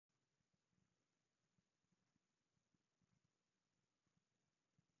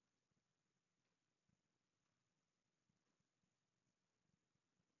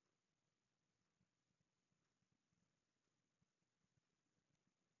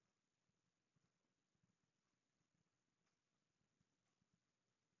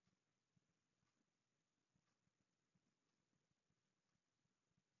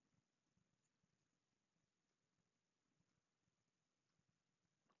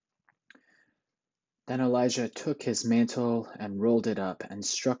Then Elijah took his mantle and rolled it up and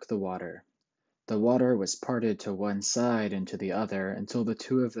struck the water. The water was parted to one side and to the other until the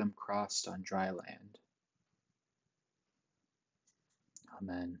two of them crossed on dry land.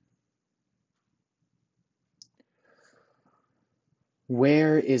 Amen.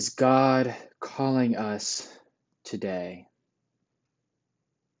 Where is God calling us today?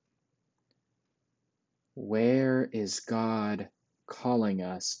 Where is God calling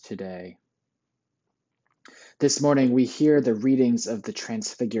us today? This morning we hear the readings of the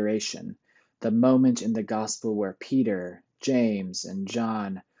Transfiguration, the moment in the Gospel where Peter, James, and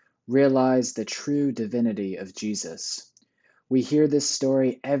John realize the true divinity of Jesus. We hear this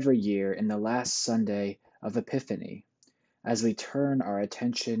story every year in the last Sunday of Epiphany, as we turn our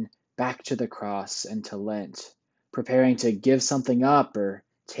attention back to the cross and to Lent, preparing to give something up or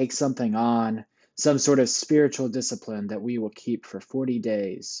take something on, some sort of spiritual discipline that we will keep for 40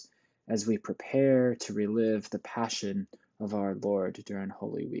 days as we prepare to relive the passion of our Lord during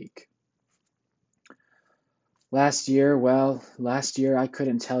Holy Week. Last year I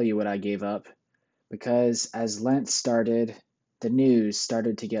couldn't tell you what I gave up, because as Lent started, the news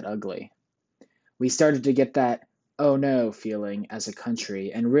started to get ugly. We started to get that oh no feeling as a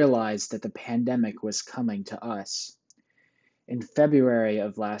country and realized that the pandemic was coming to us. In February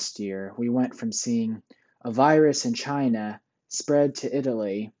of last year, we went from seeing a virus in China spread to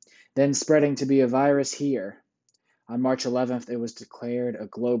Italy, then spreading to be a virus here. On March 11th, it was declared a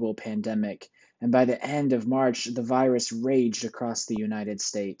global pandemic, and by the end of March, the virus raged across the United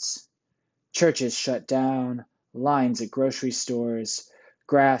States. Churches shut down, lines at grocery stores,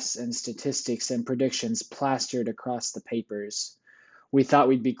 graphs and statistics and predictions plastered across the papers. We thought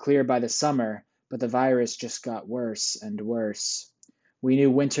we'd be clear by the summer, but the virus just got worse and worse. We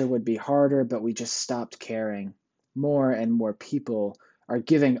knew winter would be harder, but we just stopped caring. More and more people are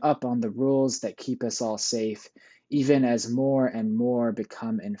giving up on the rules that keep us all safe, even as more and more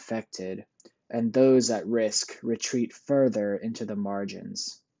become infected, and those at risk retreat further into the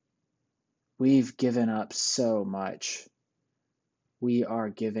margins. We've given up so much. We are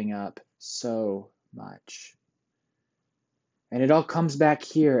giving up so much. And it all comes back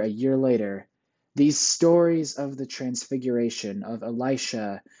here a year later. These stories of the Transfiguration, of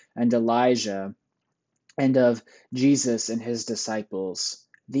Elisha and Elijah, and of Jesus and his disciples.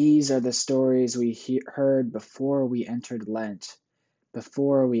 These are the stories we heard before we entered Lent,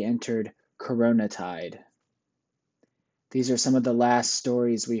 before we entered Coronatide. These are some of the last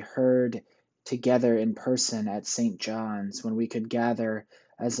stories we heard together in person at St. John's when we could gather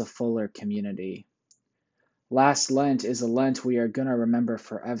as a fuller community. Last Lent is a Lent we are going to remember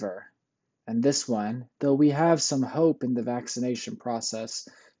forever. And this one, though we have some hope in the vaccination process,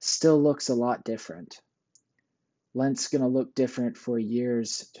 still looks a lot different. Lent's going to look different for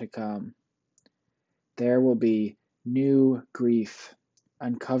years to come. There will be new grief,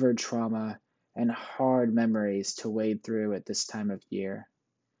 uncovered trauma, and hard memories to wade through at this time of year.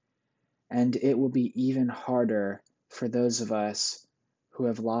 And it will be even harder for those of us who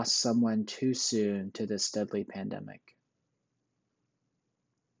have lost someone too soon to this deadly pandemic.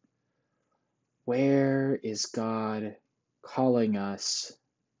 Where is God calling us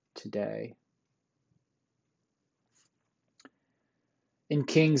today? In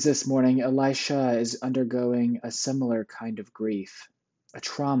Kings this morning, Elisha is undergoing a similar kind of grief, a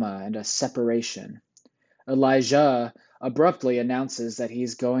trauma and a separation. Elijah abruptly announces that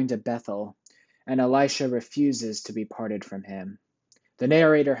he's going to Bethel, and Elisha refuses to be parted from him. The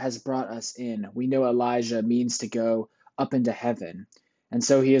narrator has brought us in. We know Elijah means to go up into heaven, and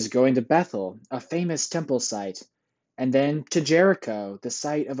so he is going to Bethel, a famous temple site, and then to Jericho, the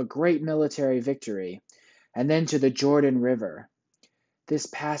site of a great military victory, and then to the Jordan River. This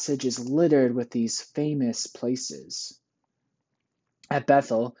passage is littered with these famous places. At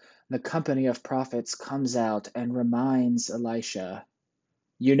Bethel, the company of prophets comes out and reminds Elisha,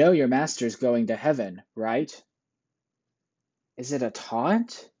 "You know your master's going to heaven, right?" Is it a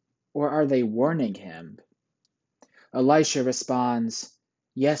taunt, or are they warning him? Elisha responds,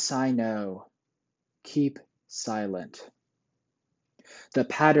 "Yes, I know. Keep silent." The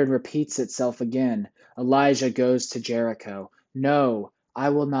pattern repeats itself again. Elijah goes to Jericho. "No, I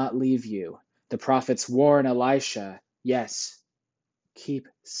will not leave you." The prophets warn Elisha, "Yes, keep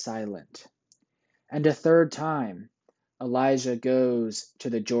silent." And a third time, Elijah goes to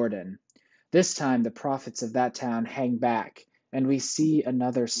the Jordan. This time, the prophets of that town hang back, and we see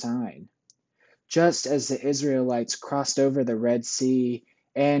another sign. Just as the Israelites crossed over the Red Sea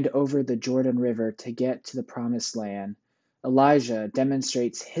and over the Jordan River to get to the Promised Land, Elijah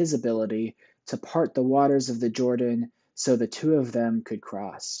demonstrates his ability to part the waters of the Jordan so the two of them could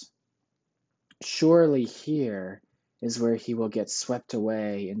cross. surely here is where he will get swept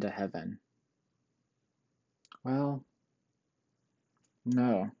away into heaven. Well,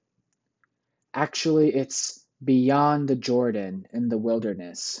 no. Actually, it's beyond the Jordan in the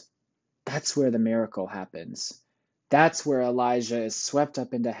wilderness. That's where the miracle happens. That's where Elijah is swept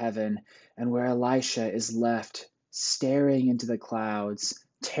up into heaven and where Elisha is left staring into the clouds,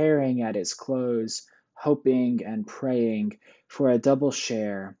 tearing at his clothes, hoping and praying for a double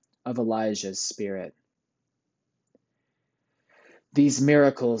share of Elijah's spirit. These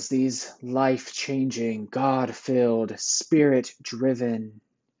miracles, these life-changing, God-filled, spirit-driven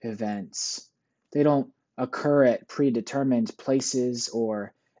events, they don't occur at predetermined places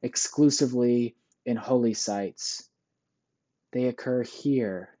or exclusively in holy sites. They occur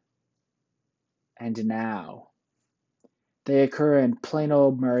here and now. They occur in plain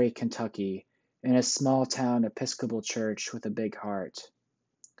old Murray, Kentucky, in a small town Episcopal church with a big heart.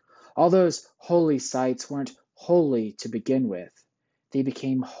 All those holy sites weren't holy to begin with. They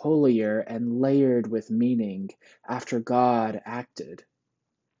became holier and layered with meaning after God acted.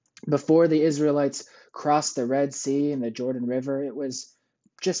 Before the Israelites crossed the Red Sea and the Jordan River, it was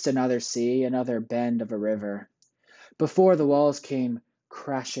just another sea, another bend of a river. Before the walls came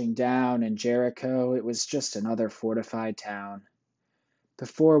crashing down in Jericho, it was just another fortified town.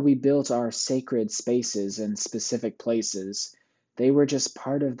 Before we built our sacred spaces in specific places, they were just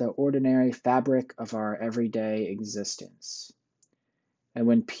part of the ordinary fabric of our everyday existence. And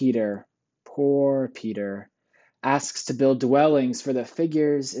when Peter, poor Peter, asks to build dwellings for the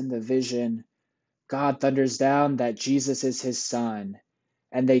figures in the vision, God thunders down that Jesus is his son,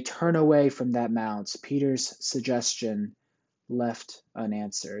 and they turn away from that mount, Peter's suggestion left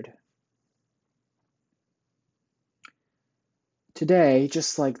unanswered. Today,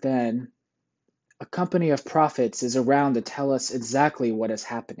 just like then, a company of prophets is around to tell us exactly what is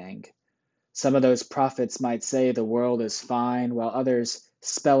happening. Some of those prophets might say the world is fine, while others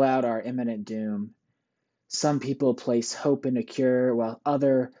spell out our imminent doom. Some people place hope in a cure, while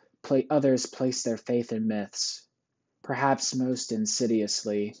others place their faith in myths. Perhaps most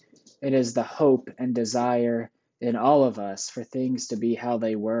insidiously, it is the hope and desire in all of us for things to be how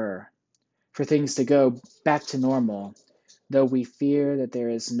they were, for things to go back to normal, though we fear that there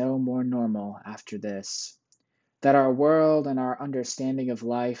is no more normal after this, that our world and our understanding of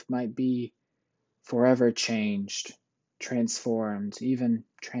life might be forever changed, transformed, even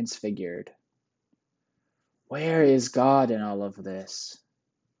transfigured. Where is God in all of this?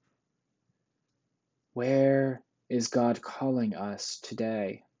 Where is God calling us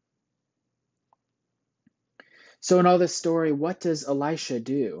today? So in all this story, what does Elisha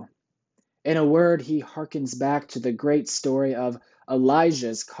do? In a word, he harkens back to the great story of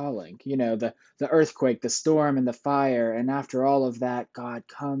Elijah's calling. You know, the earthquake, the storm, and the fire. And after all of that, God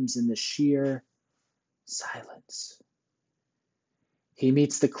comes in the sheer silence. He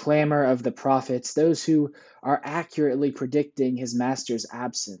meets the clamor of the prophets, those who are accurately predicting his master's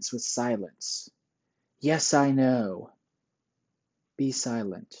absence, with silence. Yes, I know. Be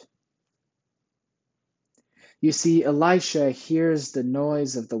silent. You see, Elisha hears the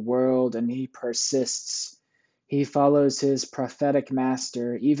noise of the world and he persists. He follows his prophetic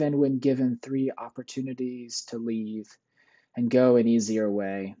master even when given 3 opportunities to leave and go an easier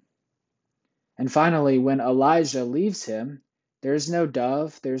way. And finally, when Elijah leaves him, there's no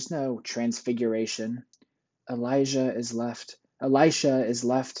dove, there's no transfiguration. Elisha is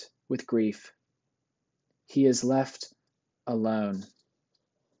left with grief. He is left alone.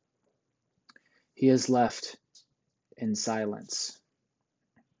 He is left in silence.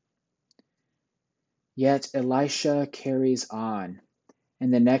 Yet Elisha carries on.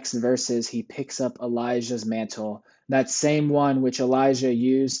 In the next verses, he picks up Elijah's mantle, that same one which Elijah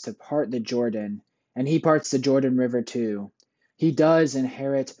used to part the Jordan, and he parts the Jordan River too. He does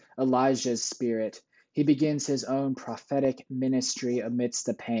inherit Elijah's spirit. He begins his own prophetic ministry amidst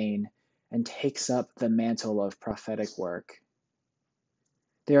the pain and takes up the mantle of prophetic work.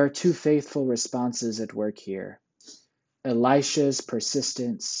 There are 2 faithful responses at work here: Elisha's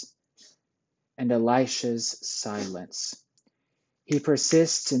persistence and Elisha's silence. He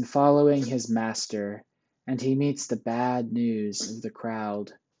persists in following his master, and he meets the bad news of the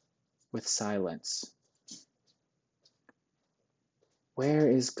crowd with silence. Where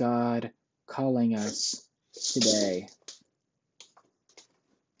is God calling us today?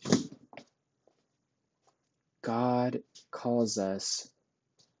 God calls us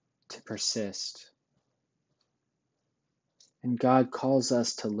to persist. And God calls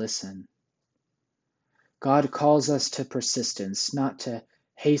us to listen. God calls us to persistence, not to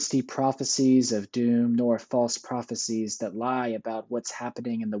hasty prophecies of doom, nor false prophecies that lie about what's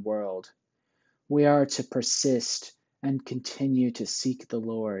happening in the world. We are to persist and continue to seek the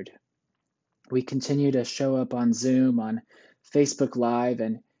Lord. We continue to show up on Zoom, on Facebook Live,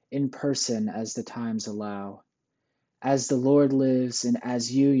 and in person as the times allow. As the Lord lives and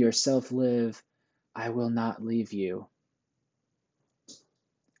as you yourself live, I will not leave you.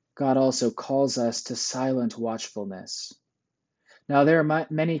 God also calls us to silent watchfulness. Now, there are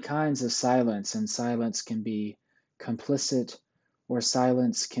many kinds of silence, and silence can be complicit or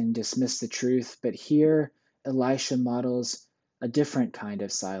silence can dismiss the truth, but here Elisha models a different kind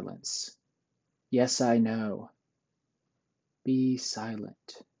of silence. Yes, I know. Be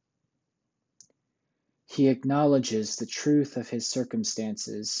silent. He acknowledges the truth of his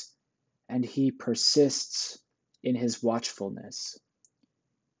circumstances, and he persists in his watchfulness.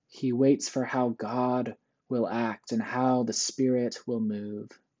 He waits for how God will act and how the Spirit will move.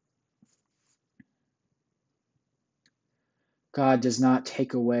 God does not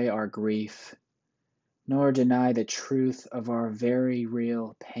take away our grief, nor deny the truth of our very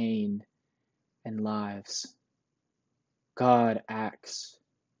real pain and lives. God acts.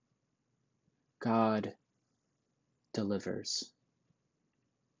 God delivers.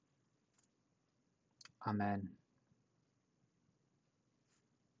 Amen.